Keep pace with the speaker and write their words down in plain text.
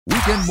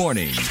Weekend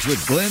mornings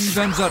with Glenn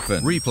van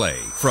Zutphen. Replay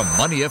from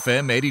Money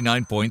FM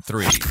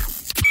 89.3.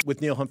 With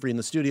Neil Humphreys in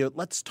the studio,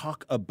 let's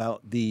talk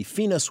about the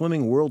Fina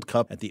Swimming World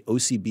Cup at the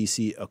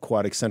OCBC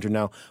Aquatic Centre.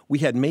 Now, we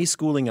had May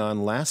Schooling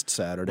on last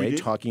Saturday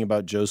talking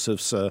about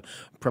Joseph's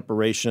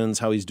preparations,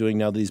 how he's doing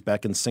now that he's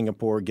back in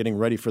Singapore, getting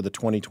ready for the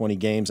 2020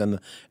 games and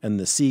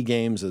the SEA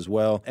Games as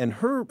well. And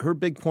her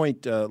big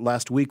point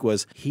last week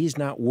was he's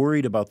not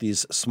worried about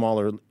these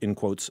smaller, in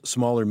quotes,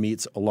 smaller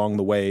meets along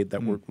the way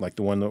that we're like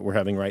the one that we're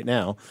having right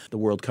now, the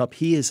World Cup.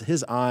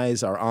 His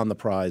eyes are on the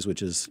prize,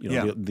 which is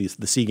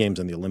the SEA Games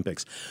and the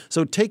Olympics.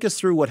 So take us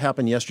through what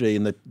happened yesterday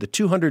in the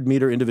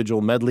 200-meter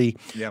individual medley.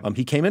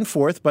 He came in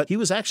fourth, but he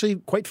was actually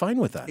quite fine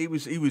with that. He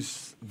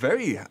was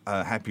very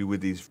happy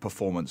with his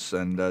performance,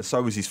 and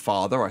so was his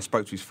father. I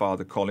spoke to his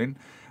father, Colin.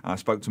 I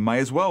spoke to May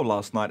as well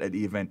last night at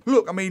the event.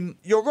 Look, I mean,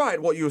 you're right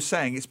what you were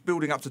saying. It's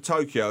building up to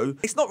Tokyo.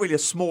 It's not really a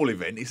small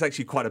event. It's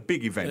actually quite a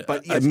big event.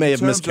 But yes, I may have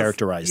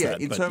mischaracterized that.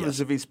 In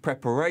terms of his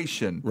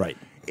preparation. Right.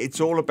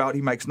 It's all about,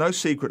 he makes no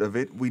secret of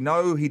it. We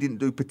know he didn't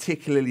do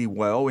particularly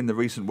well in the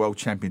recent World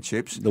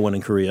Championships. The one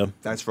in Korea.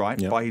 That's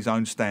right, by his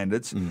own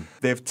standards.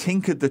 They've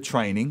tinkered the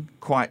training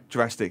quite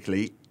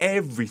drastically.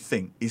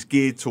 Everything is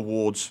geared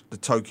towards the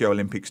Tokyo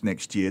Olympics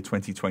next year,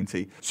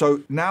 2020.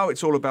 So now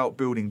it's all about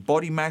building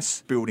body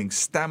mass, building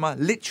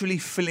stamina, literally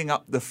filling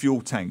up the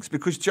fuel tanks.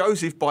 Because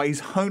Joseph, by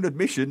his own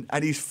admission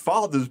and his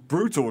father's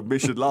brutal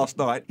admission last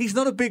night, he's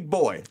not a big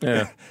boy.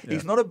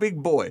 He's not a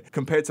big boy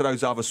compared to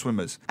those other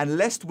swimmers. And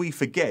lest we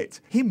forget,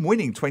 him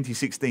winning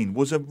 2016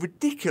 was a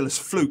ridiculous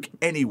fluke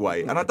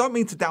anyway. And I don't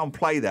mean to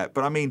downplay that,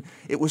 but I mean,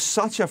 it was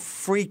such a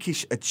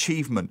freakish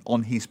achievement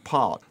on his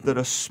part that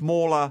a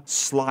smaller,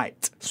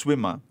 slight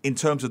swimmer in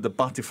terms of the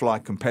butterfly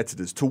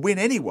competitors to win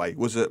anyway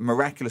was a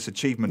miraculous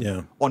achievement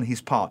on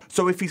his part.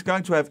 So if he's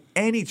going to have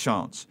any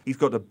chance, he's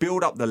got to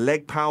build up the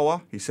leg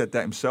power. He said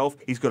that himself.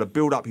 He's got to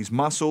build up his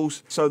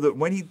muscles so that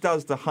when he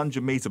does the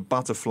 100-meter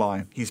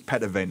butterfly, his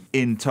pet event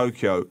in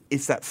Tokyo,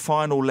 it's that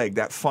final leg,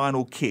 that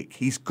final kick.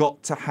 He's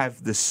got to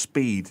have the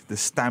speed, the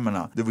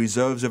stamina, the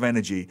reserves of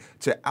energy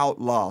to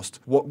outlast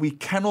what we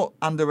cannot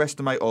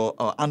underestimate or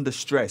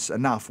understress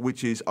enough,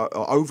 which is or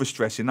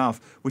overstress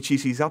enough, which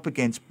is he's up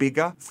against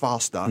bigger,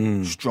 faster,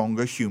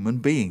 stronger human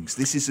beings.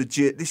 This is a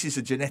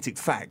genetic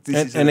fact.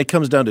 And it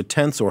comes down to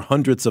tenths or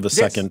hundredths of a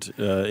second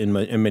in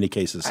many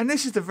cases. And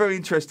this is the very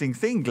interesting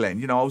thing, Glenn.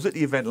 You know, I was at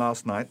the event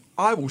last night.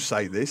 I will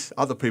say this.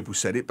 Other people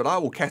said it, but I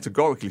will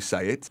categorically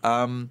say it.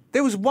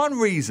 There was one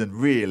reason,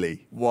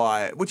 really,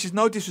 why, which is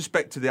no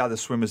disrespect to the other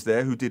swimmers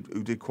there who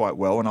did quite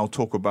well, and I'll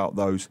talk about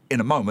those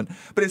in a moment.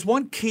 But there's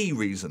one key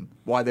reason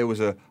why there was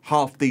a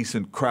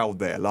half-decent crowd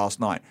there last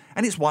night,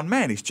 and it's one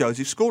man. It's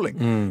Joseph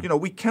Schooling. You know,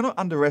 we cannot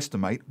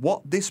underestimate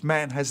what this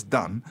man has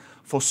done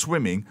for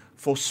swimming,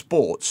 for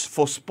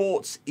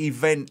sports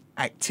event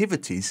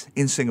activities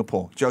in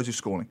Singapore, Joseph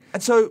Schooling.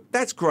 And so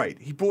that's great.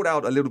 He brought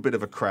out a little bit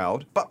of a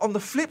crowd. But on the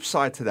flip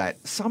side to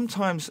that,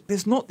 sometimes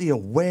there's not the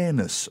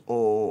awareness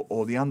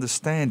or the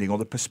understanding or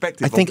the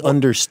perspective. I think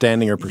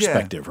understanding or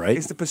perspective, right?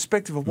 It's the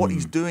perspective of what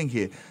he's doing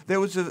here. There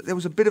was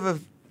a bit of a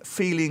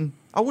feeling,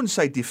 I wouldn't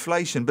say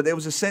deflation, but there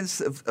was a sense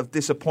of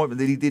disappointment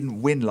that he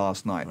didn't win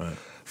last night. Right.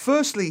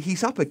 Firstly,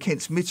 he's up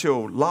against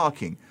Mitchell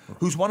Larkin,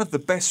 who's one of the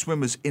best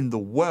swimmers in the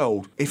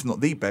world, if not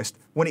the best,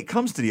 when it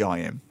comes to the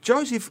IM.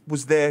 Joseph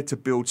was there to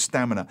build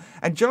stamina,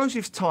 and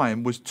Joseph's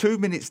time was 2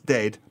 minutes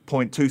dead,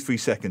 0.23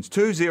 seconds,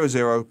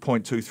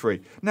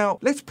 2:00.23. Now,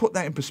 let's put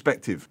that in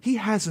perspective. He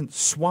hasn't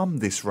swum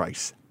this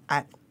race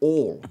at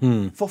all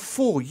for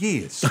 4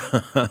 years.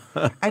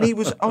 And he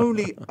was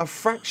only a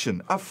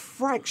fraction off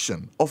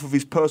of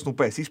his personal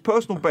best. His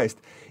personal best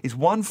is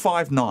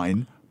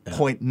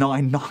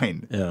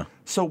 1:59.99.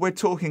 So we're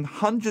talking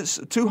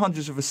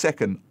 200ths of a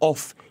second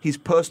off his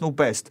personal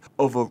best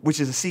which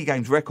is a SEA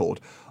Games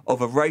record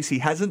of a race he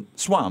hasn't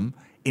swum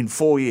in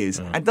 4 years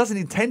and doesn't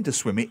intend to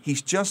swim it.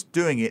 He's just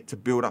doing it to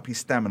build up his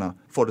stamina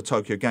for the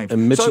Tokyo Games.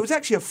 So it was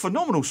actually a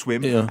phenomenal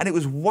swim, and it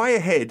was way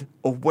ahead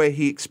of where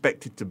he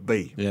expected to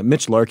be. Yeah,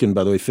 Mitch Larkin,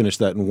 by the way, finished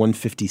that in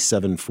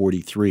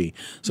 1:57.43.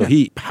 So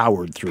he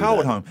powered through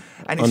that. Home.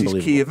 And it's his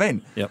key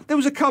event. There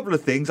was a couple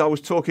of things. I was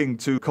talking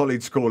to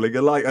Colin Schooling,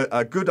 like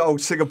a good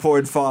old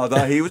Singaporean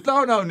father. He was,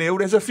 no, Neil,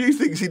 there's a few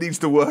things he needs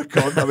to work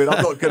on. I mean,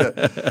 I'm not going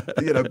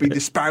to be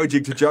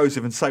disparaging to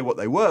Joseph and say what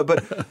they were,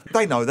 but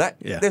they know that.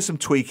 There's some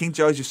tweaking.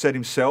 Joseph said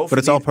himself. But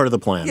it's all part of the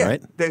plan,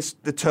 right? There's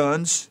the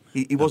turns.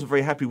 He wasn't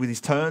very happy with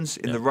his turns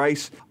in the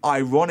race.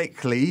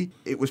 Ironically,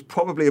 it was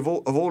probably of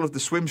all of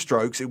the swim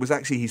strokes, it was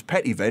actually his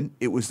pet event.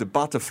 It was the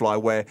butterfly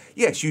where,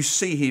 yes, you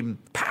see him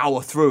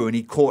power through and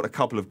he caught a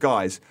couple of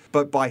guys.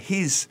 But by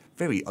his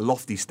very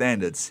lofty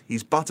standards.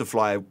 His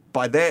butterfly,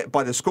 by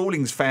the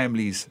Schooling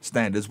family's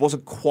standards,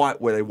 wasn't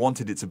quite where they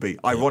wanted it to be,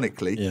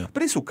 ironically. Yeah.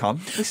 But this will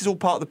come. This is all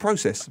part of the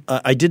process.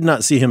 I did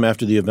not see him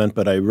after the event,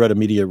 but I read a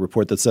media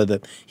report that said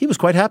that he was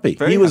quite happy.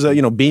 He was,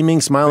 beaming,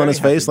 smile on his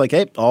face, like,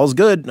 hey, all's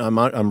good.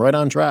 I'm right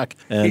on track.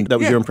 And that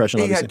was your impression,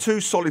 obviously. He had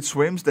 2 solid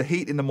swims. The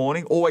heat in the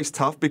morning, always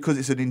tough because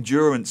it's an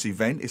endurance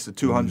event. It's the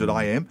 200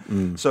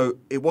 IM. So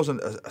it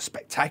wasn't a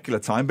spectacular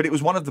time, but it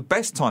was one of the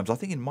best times. I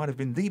think it might have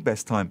been the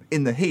best time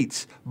in the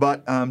heats.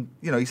 But,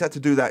 he's had to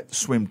do that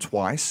swim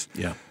twice.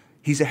 Yeah.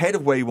 He's ahead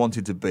of where he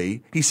wanted to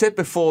be. He said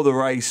before the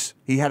race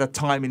he had a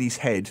time in his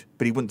head,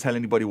 but he wouldn't tell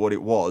anybody what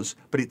it was.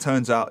 But it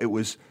turns out it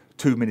was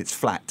 2 minutes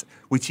flat,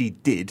 which he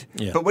did.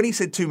 Yeah. But when he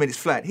said 2 minutes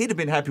flat, he'd have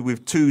been happy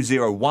with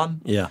 2:01.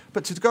 Yeah.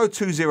 But to go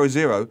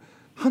 2:00,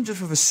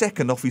 100th of a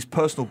second off his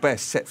personal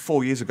best set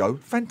 4 years ago.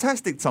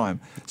 Fantastic time.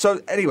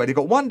 So anyway, they've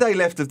got 1 day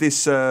left of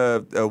this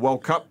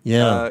World Cup.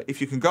 Yeah.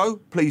 If you can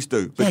go, please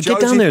do. But get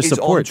down there, is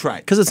support. on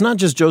track. Because it's not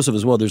just Joseph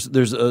as well.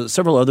 There's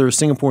several other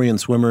Singaporean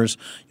swimmers.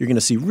 You're going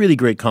to see really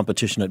great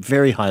competition at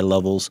very high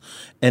levels.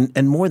 And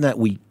more than that,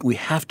 we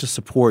have to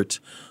support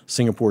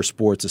Singapore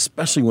sports,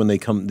 especially when they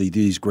come to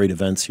these great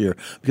events here.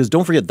 Because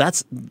don't forget,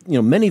 that's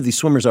many of these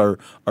swimmers are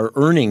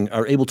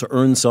able to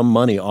earn some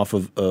money off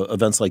of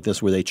events like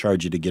this where they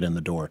charge you to get in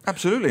the door.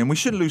 Absolutely, and we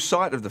shouldn't lose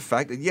sight of the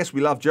fact that, yes,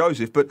 we love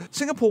Joseph, but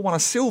Singapore won a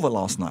silver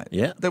last night.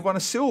 Yeah. They won a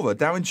silver.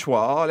 Darren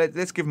Chua,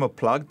 let's give them a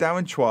plug.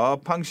 Darren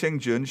Chua, Peng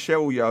Shengjun,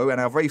 Cheryl Yeo,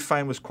 and our very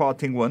famous Kwa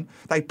Ting Wen.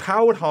 They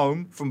powered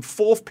home from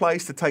 4th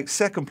place to take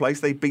 2nd place.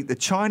 They beat the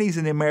Chinese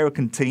and the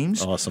American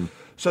teams. Awesome.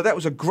 So that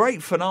was a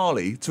great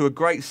finale to a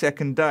great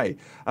second day.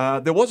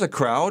 There was a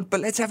crowd,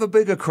 but let's have a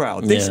bigger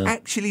crowd. This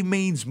actually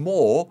means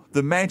more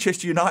than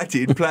Manchester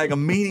United playing a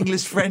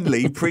meaningless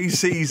friendly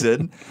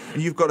pre-season.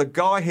 And you've got a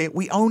guy here.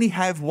 We only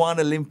have 1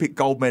 Olympic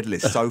gold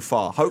medalist so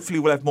far. Hopefully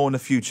we'll have more in the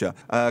future.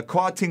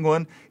 Kwa Ting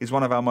Wen is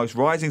one of our most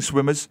rising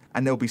swimmers,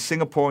 and there'll be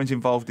Singaporeans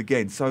involved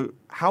again. So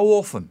how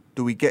often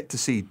do we get to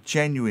see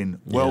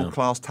genuine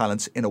world-class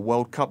talents in a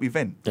World Cup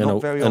event?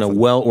 Not very often. And a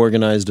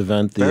well-organized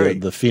event,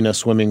 the Fina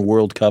Swimming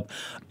World Cup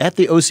at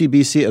the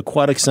OCBC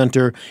Aquatic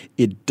Centre.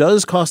 It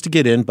does cost to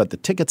get in, but the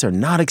tickets are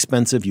not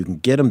expensive. You can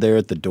get them there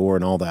at the door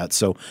and all that.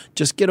 So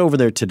just get over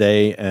there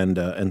today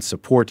and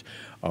support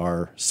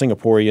our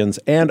Singaporeans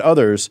and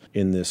others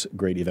in this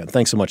great event.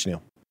 Thanks so much,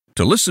 Neil.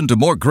 To listen to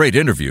more great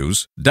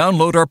interviews,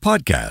 download our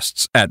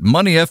podcasts at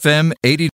moneyfm80.